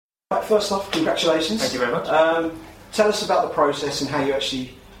first off, congratulations. Thank you very much. Tell us about the process and how you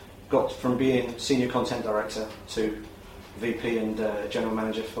actually got from being Senior Content Director to VP and General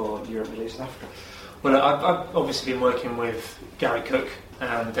Manager for Europe, Middle East and Africa. Well, I've obviously been working with Gary Cook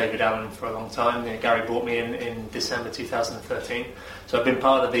and David Allen for a long time. Gary brought me in December 2013. So I've been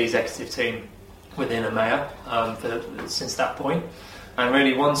part of the executive team within EMEA since that point. And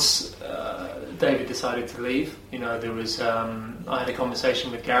really once David decided to leave, there was I had a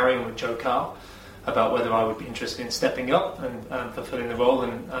conversation with Gary and with Joe Carr about whether I would be interested in stepping up and fulfilling the role,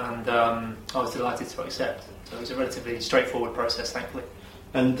 and I was delighted to accept. So it was a relatively straightforward process, thankfully.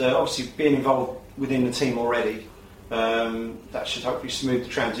 And obviously being involved within the team already, that should hopefully smooth the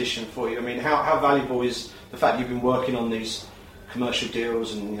transition for you. I mean, how valuable is the fact you've been working on these commercial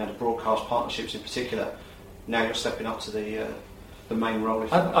deals and the broadcast partnerships in particular? Now you're stepping up to the main role.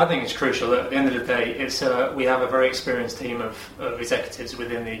 I think it's crucial. At the end of the day, we have a very experienced team of executives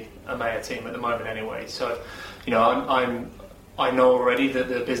within the EMEA team at the moment anyway. So, I know already that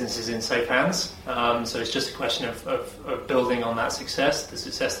the business is in safe hands. So it's just a question of building on that success, the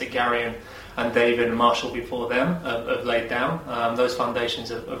success that Gary and David and Marshall before them have laid down. Those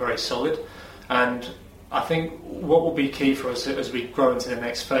foundations are very solid. And I think what will be key for us as we grow into the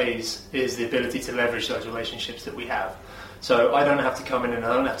next phase is the ability to leverage those relationships that we have. So I don't have to come in and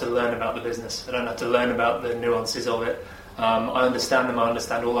I don't have to learn about the business. I don't have to learn about the nuances of it. I understand them, I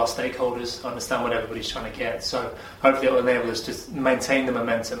understand all our stakeholders, I understand what everybody's trying to get. So hopefully it will enable us to maintain the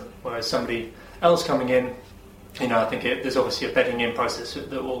momentum, whereas somebody else coming in, I think there's obviously a bedding in process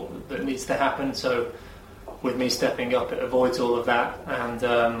that needs to happen. So with me stepping up, it avoids all of that,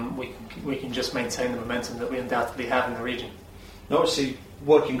 and we can just maintain the momentum that we undoubtedly have in the region. And obviously,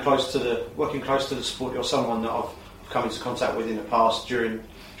 working close to the sport, you're someone that I've come into contact with in the past during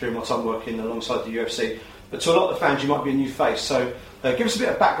my time working alongside the UFC. But to a lot of the fans, you might be a new face. So give us a bit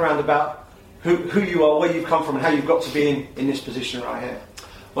of background about who you are, where you've come from, and how you've got to be in this position right here.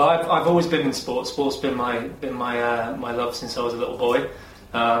 Well, I've always been in sport. Sport's been my love since I was a little boy.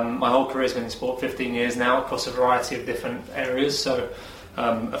 My whole career's been in sport, 15 years now, across a variety of different areas. So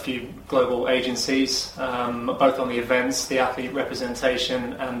a few global agencies, both on the events, the athlete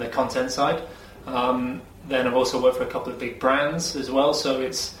representation, and the content side. Then I've also worked for a couple of big brands as well. So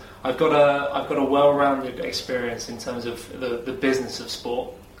I've got a well-rounded experience in terms of the business of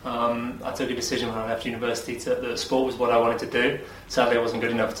sport. I took a decision when I left university that sport was what I wanted to do. Sadly, I wasn't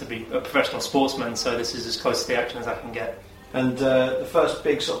good enough to be a professional sportsman, so this is as close to the action as I can get. And the first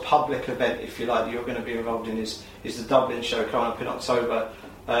big sort of public event, if you like, that you're going to be involved in is the Dublin show coming up in October.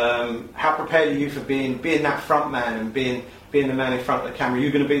 How prepared are you for being that front man and being the man in front of the camera? Are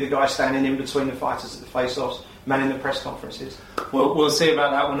you going to be the guy standing in between the fighters at the face-offs, manning the press conferences? Well, we'll see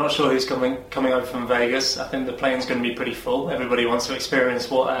about that. We're not sure who's coming over from Vegas. I think the plane's going to be pretty full. Everybody wants to experience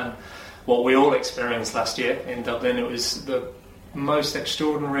what we all experienced last year in Dublin. It was the most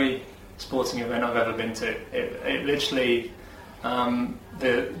extraordinary sporting event I've ever been to. It literally...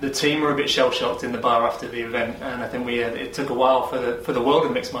 the team were a bit shell-shocked in the bar after the event, and I think it took a while for the world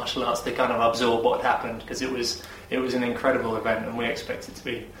of mixed martial arts to kind of absorb what had happened, because it was an incredible event, and we expect it to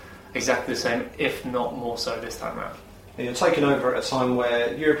be exactly the same, if not more so this time around. And you're taking over at a time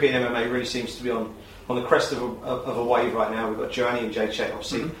where European MMA really seems to be on the crest of a wave right now. We've got Joanny and Jacek,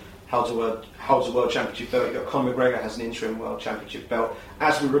 obviously, holds a world championship belt. You've got Conor McGregor has an interim world championship belt.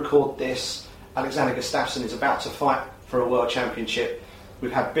 As we record this, Alexander Gustafsson is about to fight for a world championship.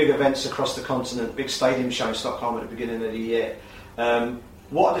 We've had big events across the continent, big stadium show in Stockholm at the beginning of the year.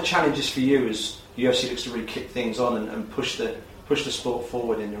 What are the challenges for you as UFC looks to really kick things on and push the sport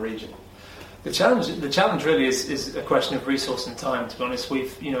forward in the region? The challenge really is a question of resource and time. To be honest,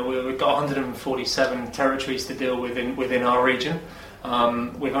 we've got 147 territories to deal with within our region.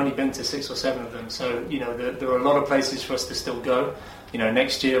 We've only been to 6 or 7 of them, so there are a lot of places for us to still go.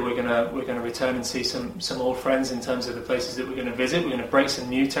 Next year we're gonna return and see some old friends in terms of the places that we're going to visit. We're going to break some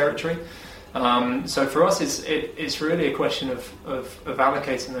new territory. So for us, it's really a question of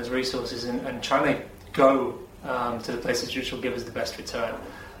allocating those resources and trying to go to the places which will give us the best return.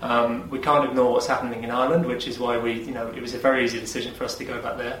 We can't ignore what's happening in Ireland, which is why it was a very easy decision for us to go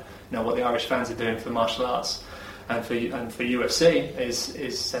back there. What the Irish fans are doing for martial arts and for UFC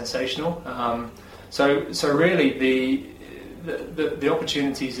is sensational. So really the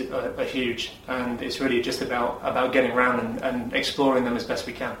opportunities are huge, and it's really just about getting around and exploring them as best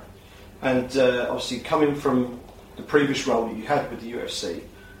we can. And obviously, coming from the previous role that you had with the UFC,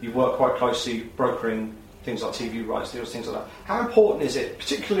 you work quite closely brokering things like TV rights deals, things like that. How important is it,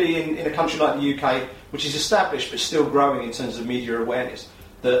 particularly in a country like the UK, which is established but still growing in terms of media awareness,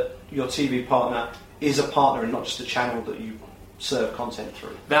 that your TV partner is a partner and not just a channel that you serve content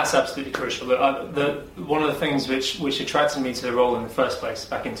through? That's absolutely crucial. One of the things which attracted me to the role in the first place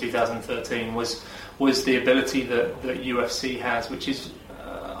back in 2013 was the ability that UFC has, which is,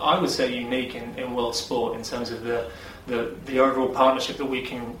 I would say, unique in world sport in terms of the overall partnership that we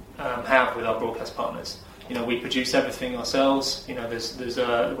can have with our broadcast partners. We produce everything ourselves. We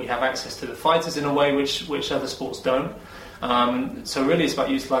have access to the fighters in a way which other sports don't. So really it's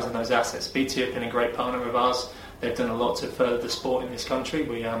about utilising those assets. BT have been a great partner of ours. They've done a lot to further the sport in this country.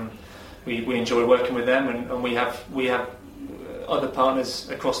 We enjoy working with them, and we have other partners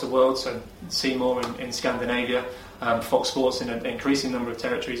across the world. So Seymour in Scandinavia, Fox Sports in an increasing number of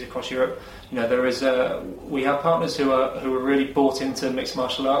territories across Europe. We have partners who are really bought into mixed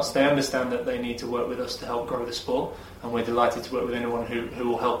martial arts. They understand that they need to work with us to help grow the sport, and we're delighted to work with anyone who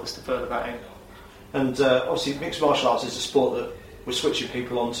will help us to further that aim. And obviously mixed martial arts is a sport that we're switching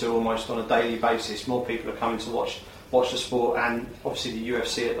people onto almost on a daily basis. More people are coming to watch the sport, and obviously the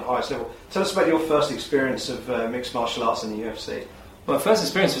UFC at the highest level. Tell us about your first experience of mixed martial arts in the UFC. My first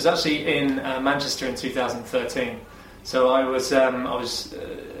experience was actually in Manchester in 2013. So I was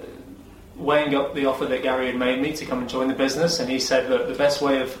weighing up the offer that Gary had made me to come and join the business, and he said that the best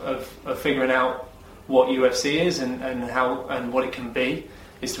way of figuring out what UFC is and what it can be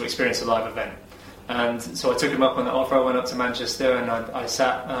is to experience a live event. And so I took him up on that offer. I went up to Manchester and I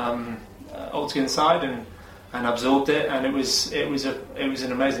sat Octagon side and absorbed it, and it was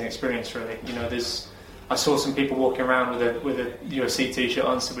an amazing experience, really. I saw some people walking around with a UFC t-shirt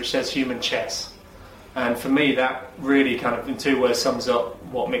on which says "Human Chess," and for me that really kind of in two words sums up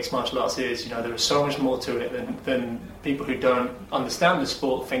what mixed martial arts is. There is so much more to it than people who don't understand the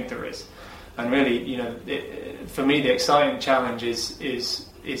sport think there is. And really, for me the exciting challenge is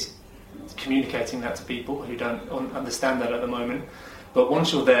communicating that to people who don't understand that at the moment. But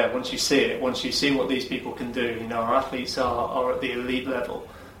once you're there, once you see it, once you see what these people can do, our athletes are at the elite level.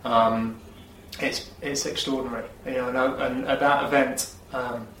 It's extraordinary, and at that event,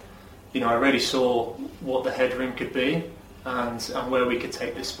 I really saw what the headroom could be and where we could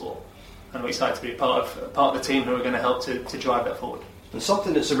take this sport. And I'm excited to be part of the team who are going to help to drive that forward. And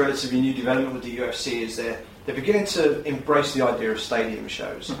something that's a relatively new development with the UFC is they're beginning to embrace the idea of stadium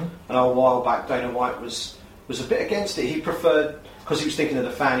shows. Mm-hmm. And a while back, Dana White was a bit against it. He preferred, because he was thinking of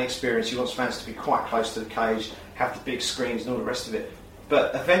the fan experience, he wants fans to be quite close to the cage, have the big screens and all the rest of it.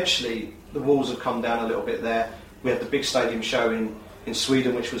 But eventually, the walls have come down a little bit there. We had the big stadium show in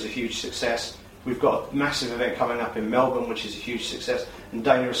Sweden, which was a huge success. We've got a massive event coming up in Melbourne, which is a huge success. And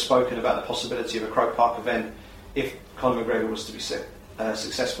Dana has spoken about the possibility of a Croke Park event if Conor McGregor was to be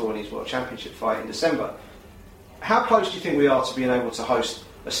successful in his World Championship fight in December. How close do you think we are to being able to host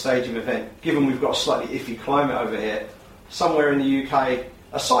a stadium event, given we've got a slightly iffy climate over here, somewhere in the UK,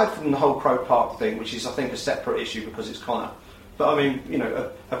 aside from the whole Croke Park thing, which is, I think, a separate issue because it's Conor? But I mean,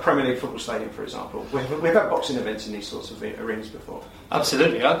 a Premier League football stadium, for example. We've had boxing events in these sorts of arenas before.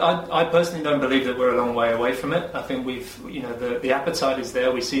 Absolutely. I personally don't believe that we're a long way away from it. I think the appetite is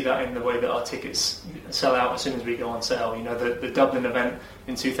there. We see that in the way that our tickets sell out as soon as we go on sale. The Dublin event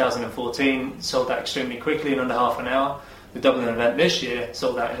in 2014 sold out extremely quickly in under half an hour. The Dublin event this year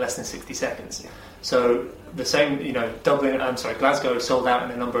sold out in less than 60 seconds. So the same, Glasgow sold out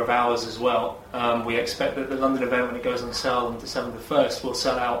in a number of hours as well. We expect that the London event, when it goes on sale on December the 1st, will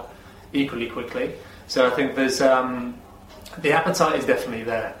sell out equally quickly. So I think there's the appetite is definitely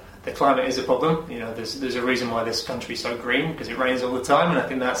there. The climate is a problem. There's a reason why this country's so green, because it rains all the time, and I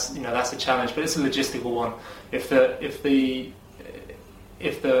think that's a challenge. But it's a logistical one. If the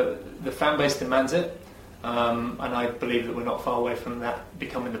fan base demands it, and I believe that we're not far away from that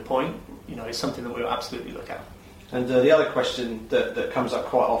becoming the point, it's something that we'll absolutely look at. And the other question that comes up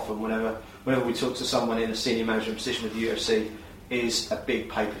quite often whenever we talk to someone in a senior management position with the UFC is a big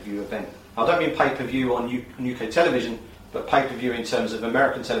pay-per-view event. I don't mean pay-per-view on UK television, but pay-per-view in terms of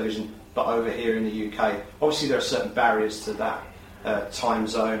American television, but over here in the UK. Obviously there are certain barriers to that, time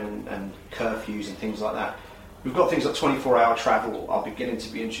zone and curfews and things like that. We've got things like 24-hour travel are beginning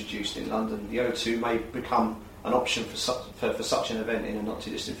to be introduced in London. The O2 may become an option for such an event in a not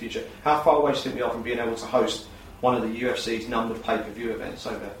too distant future. How far away do you think we are from being able to host one of the UFC's numbered pay-per-view events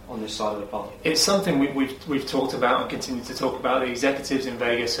over on this side of the pond? It's something we've talked about and continue to talk about. The executives in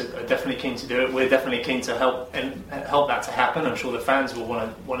Vegas are definitely keen to do it. We're definitely keen to help that to happen. I'm sure the fans will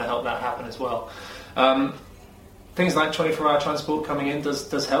want to help that happen as well. Things like 24-hour transport coming in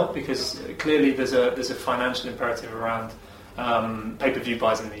does help, because clearly there's a financial imperative around pay-per-view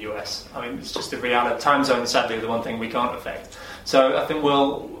buys in the US. I mean, it's just a reality. Time zone, sadly, is the one thing we can't affect. So I think we're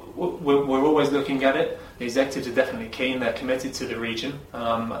always looking at it. The executives are definitely keen. They're committed to the region.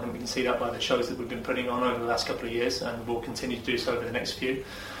 I think we can see that by the shows that we've been putting on over the last couple of years, and we'll continue to do so over the next few.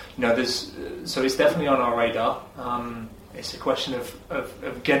 So it's definitely on our radar. It's a question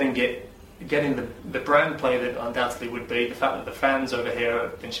of getting the brand play that undoubtedly would be the fact that the fans over here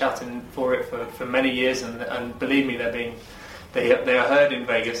have been shouting for it for many years, and believe me, they are heard in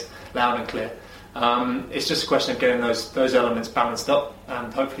Vegas loud and clear. It's just a question of getting those elements balanced up,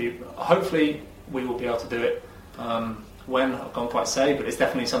 and hopefully we will be able to do it. When I can't quite say, but it's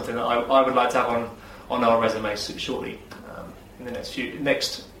definitely something that I would like to have on our resume shortly, in the next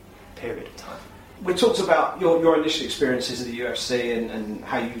period of time. We talked about your initial experiences of the UFC and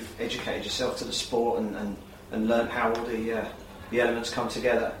how you've educated yourself to the sport and learned how all the elements come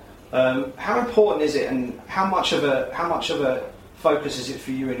together. How important is it, and how much of a focus is it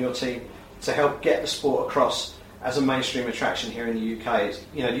for you and your team to help get the sport across as a mainstream attraction here in the UK?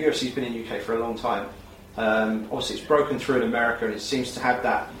 The UFC's been in the UK for a long time. Obviously, it's broken through in America, and it seems to have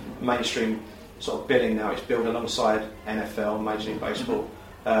that mainstream sort of billing now. It's billed alongside NFL, Major League Baseball.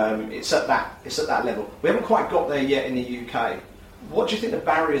 It's at that level. We haven't quite got there yet in the UK. What do you think the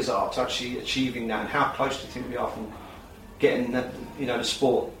barriers are to actually achieving that, and how close do you think we are from getting the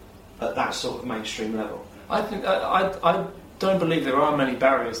sport at that sort of mainstream level? I think I don't believe there are many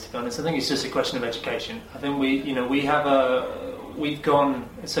barriers, to be honest. I think it's just a question of education. I think we've gone,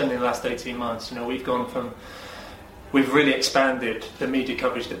 certainly in the last 18 months, we've really expanded the media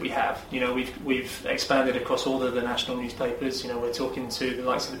coverage that we have. We've expanded across all of the national newspapers. We're talking to the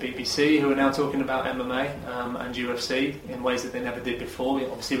likes of the BBC, who are now talking about MMA and UFC in ways that they never did before.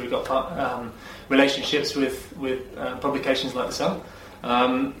 Obviously, we've got relationships with publications like The Sun.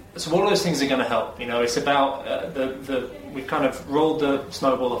 So all those things are going to help. It's about we've kind of rolled the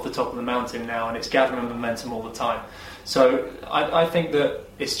snowball off the top of the mountain now, and it's gathering momentum all the time. So I think that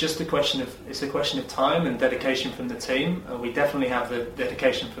it's just a question of time and dedication from the team. We definitely have the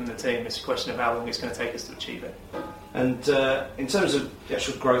dedication from the team. It's a question of how long it's going to take us to achieve it. And in terms of the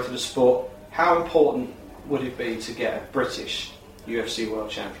actual growth of the sport, how important would it be to get a British UFC world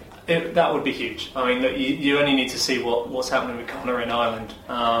champion? That would be huge. I mean, you only need to see what's happening with Conor in Ireland,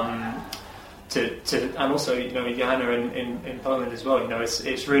 and also Joanna in Poland as well.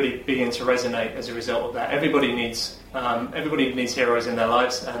 It's really beginning to resonate as a result of that. Everybody needs heroes in their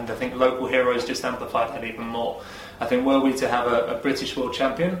lives, and I think local heroes just amplify that even more. I think were we to have a British world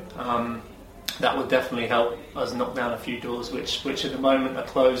champion, that would definitely help us knock down a few doors, which at the moment are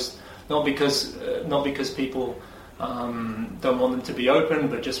closed, not because people don't want them to be open,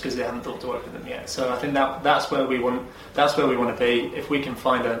 but just because they haven't thought to open them yet. So I think that's where we want to be. If we can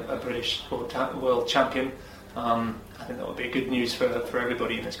find a British world champion, I think that would be good news for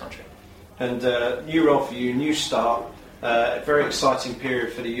everybody in this country. And new role for you, new start, a very exciting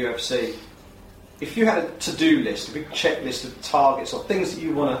period for the UFC. If you had a to-do list, a big checklist of targets or things that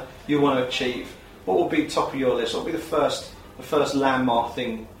you want to achieve, what would be top of your list? What would be the first landmark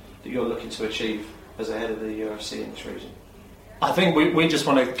thing that you're looking to achieve as a head of the UFC in this region? I think we just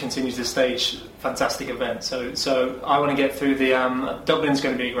want to continue to stage fantastic events. So I want to get through the Dublin's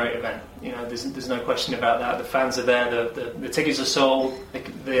going to be a great event. There's no question about that. The fans are there. The tickets are sold.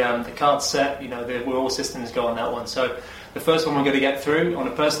 The card's set. We're all systems go on that one. So the first one we're going to get through on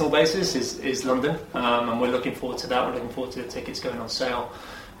a personal basis is London, and we're looking forward to that. We're looking forward to the tickets going on sale.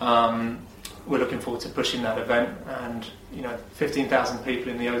 We're looking forward to pushing that event, and 15,000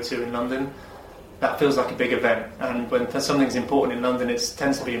 people in the O2 in London. That feels like a big event, and when something's important in London, it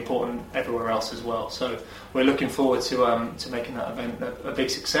tends to be important everywhere else as well. So we're looking forward to making that event a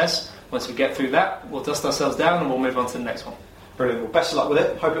big success. Once we get through that, we'll dust ourselves down and we'll move on to the next one. Brilliant. Well, best of luck with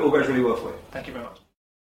it. Hope it all goes really well for you. Thank you very much.